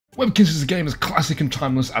WebKinz is a game as classic and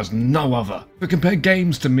timeless as no other. If we compare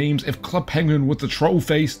games to memes, if Club Penguin was the troll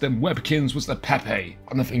face, then WebKinz was the Pepe.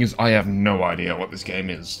 And the thing is, I have no idea what this game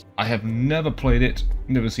is. I have never played it,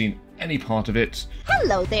 never seen any part of it.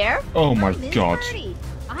 Hello there. Oh my god.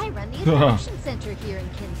 I run the Adoption Center here in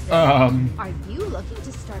Kinsville. Are you looking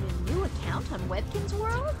to start a new account on WebKinz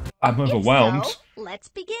World? I'm overwhelmed. If so, let's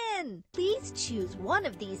begin. Please choose one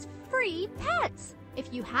of these free pets.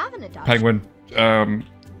 If you have an adoption... Penguin.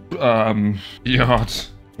 Yard.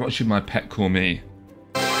 What should my pet call me?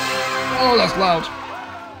 Oh, that's loud.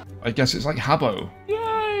 I guess it's like Habbo.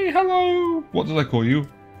 Yay, hello. What did I call you?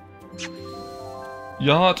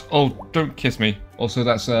 Yard? Oh, don't kiss me. Also,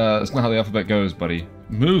 that's not how the alphabet goes, buddy.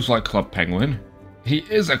 Moves like Club Penguin. He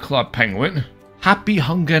is a Club Penguin. Happy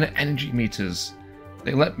hunger and energy meters.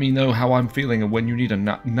 They let me know how I'm feeling and when you need a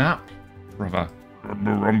nap. Brother.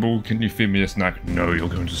 Rumble, can you feed me a snack? No, you're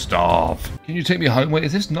going to starve. Can you take me home? Wait,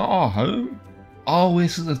 is this not our home? Oh,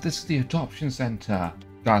 this is the adoption center.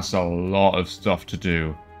 That's a lot of stuff to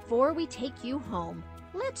do. Before we take you home,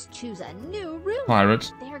 let's choose a new room.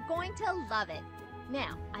 Pirate. They're going to love it.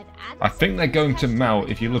 Now, I think they're going to melt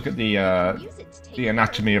if you look at the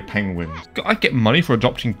anatomy of penguins. I get money for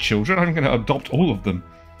adopting children. I'm going to adopt all of them.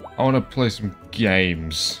 I want to play some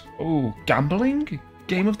games. Oh, gambling?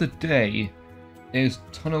 Game of the day is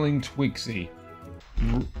Tunneling Twigsy.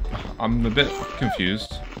 I'm a bit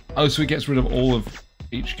confused. Oh, so it gets rid of all of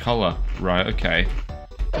each colour. Right, okay.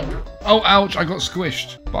 Oh, ouch, I got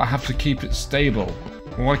squished. But I have to keep it stable.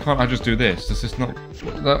 Well, why can't I just do this? Does this not...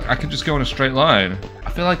 I can just go in a straight line.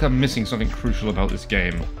 I feel like I'm missing something crucial about this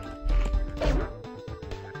game.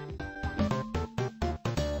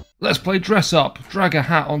 Let's play dress up. Drag a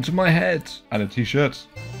hat onto my head. And a t-shirt.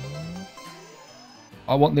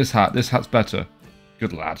 I want this hat. This hat's better.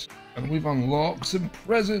 Good lad. And we've unlocked some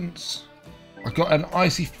presents. I got an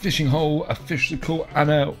icy fishing hole, a fishsicle, and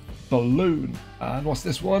a balloon. And what's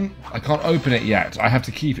this one? I can't open it yet. I have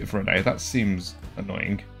to keep it for a day. That seems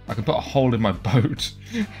annoying. I can put a hole in my boat.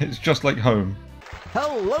 It's just like home.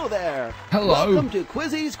 Hello there. Hello. Welcome to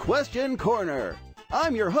Quizzy's Question Corner.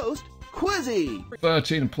 I'm your host, Quizzy.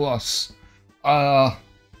 13 plus.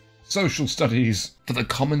 Social studies for the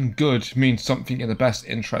common good means something in the best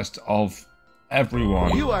interest of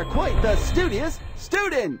everyone. You are quite the studious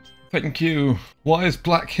student. Thank you. What is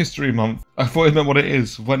Black History Month? I thought it meant what it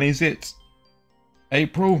is. When is it?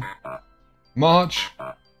 April? March?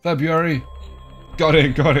 February? Got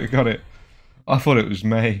it. I thought it was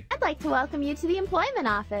May. I'd like to welcome you to the employment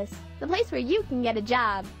office, the place where you can get a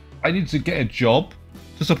job. I need to get a job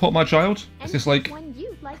to support my child? Is this like... one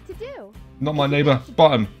you'd like to do. Not my neighbour.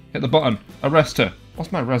 Button. Hit the button. Arrest her.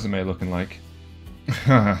 What's my resume looking like?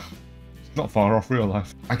 It's not far off real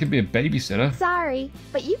life. I can be a babysitter. Sorry,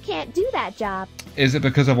 but you can't do that job. Is it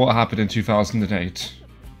because of what happened in 2008?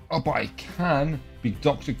 Oh, but I can be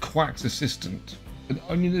Dr. Quack's assistant. And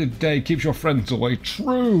only the day keeps your friends away.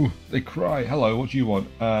 True! They cry. Hello, what do you want?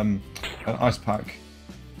 An ice pack.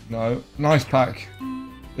 No, an ice pack.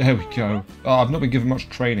 There we go. Oh, I've not been given much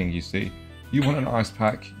training, you see. You want an ice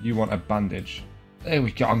pack, you want a bandage. There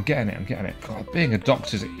we go, I'm getting it. God, being a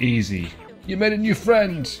doctor's easy. You made a new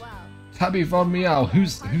friend! Tabby Von Meow.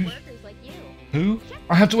 Who?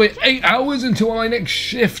 I have to wait 8 hours until my next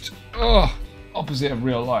shift! Ugh! Opposite of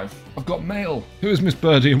real life. I've got mail. Who is Miss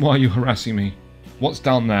Birdie and why are you harassing me? What's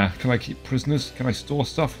down there? Can I keep prisoners? Can I store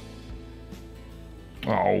stuff?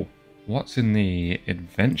 Oh. What's in the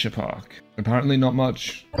adventure park? Apparently not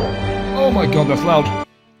much. Oh my god, that's loud!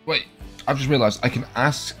 Wait, I've just realised I can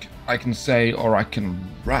ask, I can say, or I can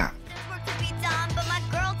rap.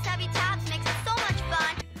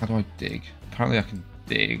 How do I dig? Apparently I can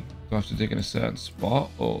dig. Do I have to dig in a certain spot,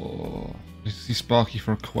 or... Is see Sparky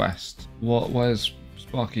for a quest? Where's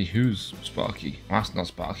Sparky? Who's Sparky? Oh, that's not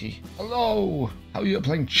Sparky. Hello! How are you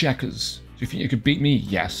playing checkers? Do you think you could beat me?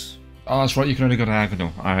 Yes. Oh, that's right, you can only go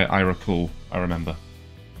diagonal. I recall. I remember.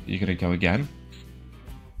 You're gonna go again?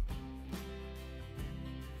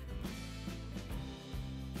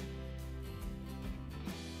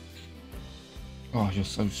 Oh, you're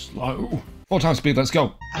so slow. 4 times speed, let's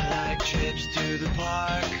go. I like trips to the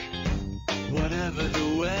park, whatever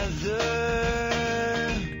the weather.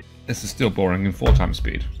 This is still boring in 4 times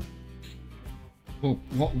speed. Well,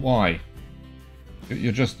 what? Why?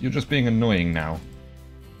 You're just being annoying now.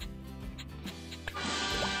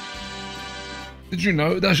 Did you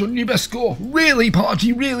know that's your new best score? Really,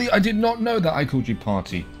 Party? Really? I did not know that. I called you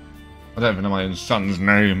Party. I don't even know my own son's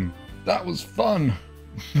name. That was fun.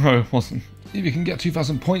 No, it wasn't. See if you can get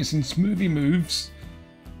 2,000 points in smoothie moves.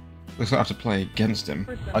 Looks like I have to play against him.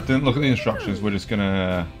 I didn't look at the instructions. We're just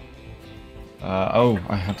gonna Oh,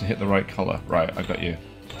 I have to hit the right colour. Right, I got you.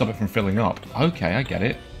 Stop it from filling up. Okay, I get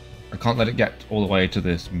it. I can't let it get all the way to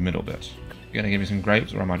this middle bit. You gonna give me some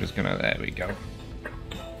grapes, or am I just gonna... There we go.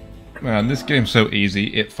 Man, this game's so easy.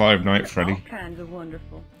 It Five Nights at Freddy. Kinds of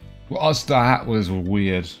wonderful. What's that? Was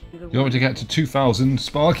weird. You want me to get to 2,000?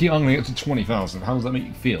 Sparky, I'm gonna get to 20,000. How does that make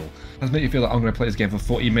you feel? Does that make you feel like I'm gonna play this game for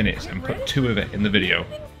 40 minutes and put 2 of it in the video?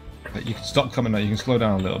 Like, you can stop coming now. You can slow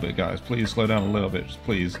down a little bit, guys. Please slow down a little bit. Just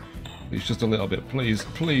please. Please, just a little bit. Please,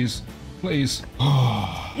 please, please.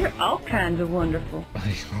 You're all kinds of wonderful.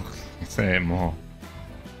 Say it more.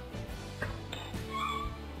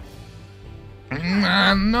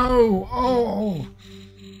 Man, no! Oh!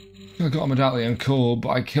 I got a medallion, cool, but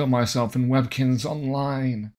I killed myself in WebKinz Online.